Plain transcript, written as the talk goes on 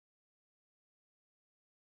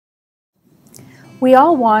We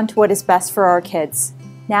all want what is best for our kids.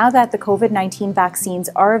 Now that the COVID-19 vaccines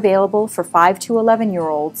are available for 5 to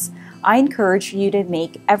 11-year-olds, I encourage you to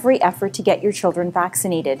make every effort to get your children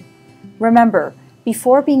vaccinated. Remember,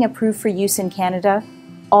 before being approved for use in Canada,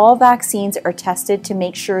 all vaccines are tested to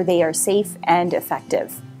make sure they are safe and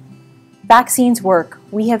effective. Vaccines work.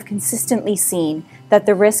 We have consistently seen that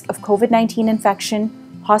the risk of COVID-19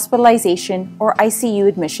 infection, hospitalization, or ICU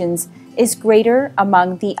admissions is greater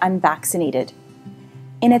among the unvaccinated.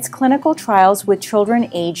 In its clinical trials with children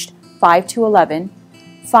aged 5 to 11,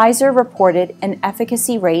 Pfizer reported an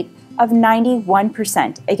efficacy rate of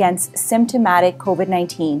 91% against symptomatic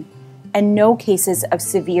COVID-19 and no cases of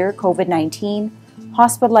severe COVID-19,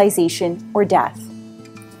 hospitalization, or death.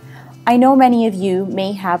 I know many of you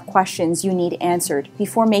may have questions you need answered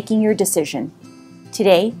before making your decision.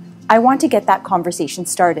 Today, I want to get that conversation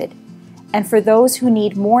started. And for those who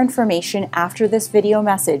need more information after this video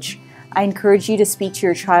message, I encourage you to speak to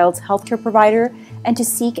your child's healthcare provider and to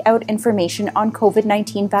seek out information on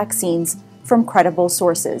COVID-19 vaccines from credible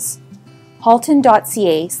sources.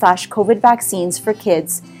 halton.ca/COVID vaccines for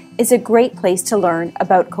kids is a great place to learn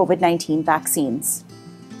about COVID-19 vaccines.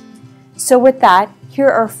 So with that, here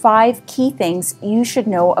are 5 key things you should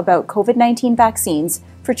know about COVID-19 vaccines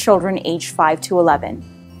for children aged 5 to 11.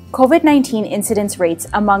 COVID-19 incidence rates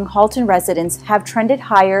among Halton residents have trended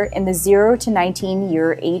higher in the 0 to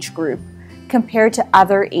 19-year age group compared to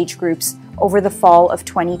other age groups over the fall of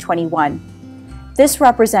 2021. This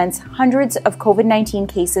represents hundreds of COVID-19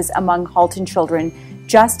 cases among Halton children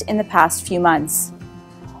just in the past few months.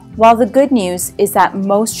 While the good news is that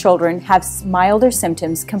most children have milder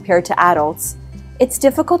symptoms compared to adults, it's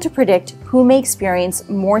difficult to predict who may experience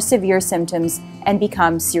more severe symptoms and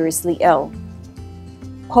become seriously ill.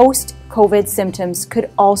 Post-COVID symptoms could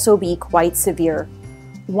also be quite severe.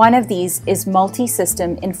 One of these is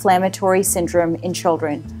multi-system inflammatory syndrome in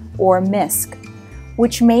children, or MISC,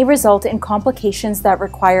 which may result in complications that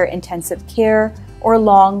require intensive care or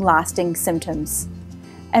long-lasting symptoms.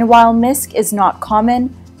 And while MISC is not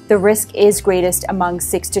common, the risk is greatest among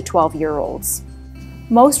 6 to 12-year-olds.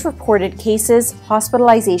 Most reported cases,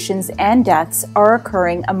 hospitalizations, and deaths are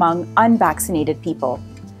occurring among unvaccinated people.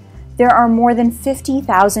 There are more than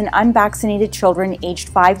 50,000 unvaccinated children aged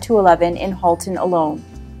 5 to 11 in Halton alone.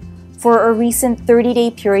 For a recent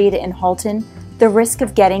 30-day period in Halton, the risk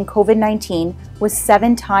of getting COVID-19 was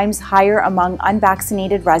 7 times higher among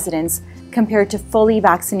unvaccinated residents compared to fully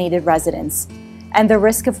vaccinated residents, and the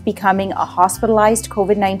risk of becoming a hospitalized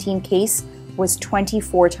COVID-19 case was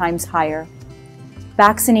 24 times higher.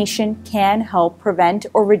 Vaccination can help prevent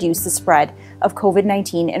or reduce the spread of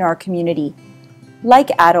COVID-19 in our community.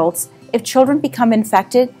 Like adults, if children become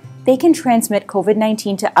infected, they can transmit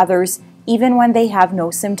COVID-19 to others even when they have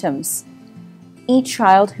no symptoms. Each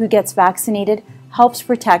child who gets vaccinated helps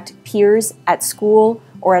protect peers at school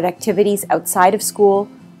or at activities outside of school,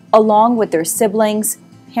 along with their siblings,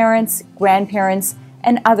 parents, grandparents,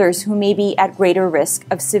 and others who may be at greater risk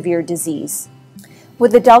of severe disease.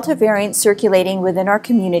 With the Delta variant circulating within our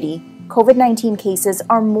community, COVID-19 cases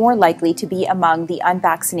are more likely to be among the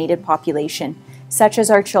unvaccinated population, such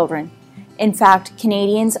as our children. In fact,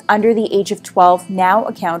 Canadians under the age of 12 now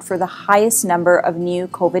account for the highest number of new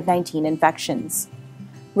COVID-19 infections.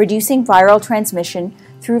 Reducing viral transmission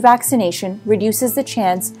through vaccination reduces the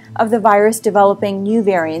chance of the virus developing new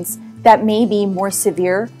variants that may be more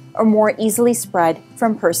severe or more easily spread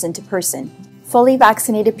from person to person. Fully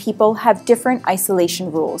vaccinated people have different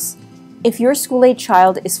isolation rules. If your school-age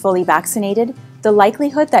child is fully vaccinated, the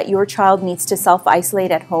likelihood that your child needs to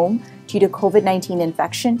self-isolate at home due to COVID-19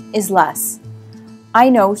 infection is less. I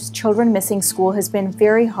know children missing school has been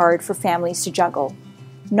very hard for families to juggle.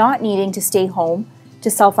 Not needing to stay home to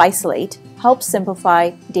self-isolate helps simplify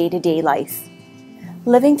day-to-day life.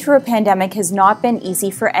 Living through a pandemic has not been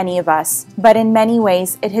easy for any of us, but in many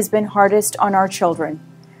ways it has been hardest on our children.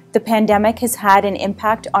 The pandemic has had an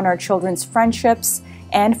impact on our children's friendships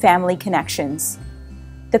and family connections.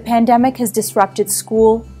 The pandemic has disrupted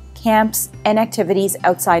school, camps, and activities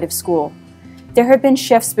outside of school. There have been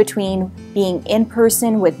shifts between being in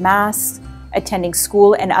person with masks, attending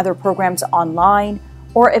school and other programs online,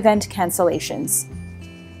 or event cancellations.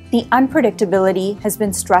 The unpredictability has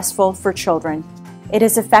been stressful for children. It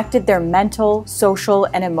has affected their mental, social,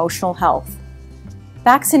 and emotional health.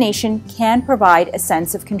 Vaccination can provide a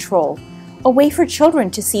sense of control, a way for children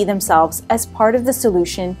to see themselves as part of the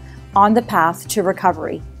solution on the path to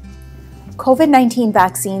recovery. COVID-19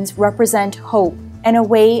 vaccines represent hope and a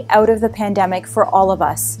way out of the pandemic for all of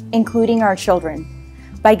us, including our children.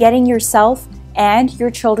 By getting yourself and your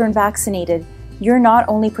children vaccinated, you're not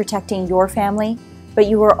only protecting your family, but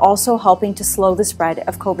you are also helping to slow the spread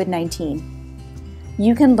of COVID-19.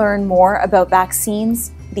 You can learn more about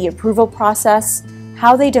vaccines, the approval process,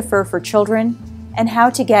 how they differ for children, and how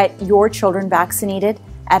to get your children vaccinated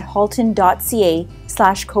at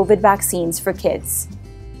halton.ca/COVID vaccines for kids.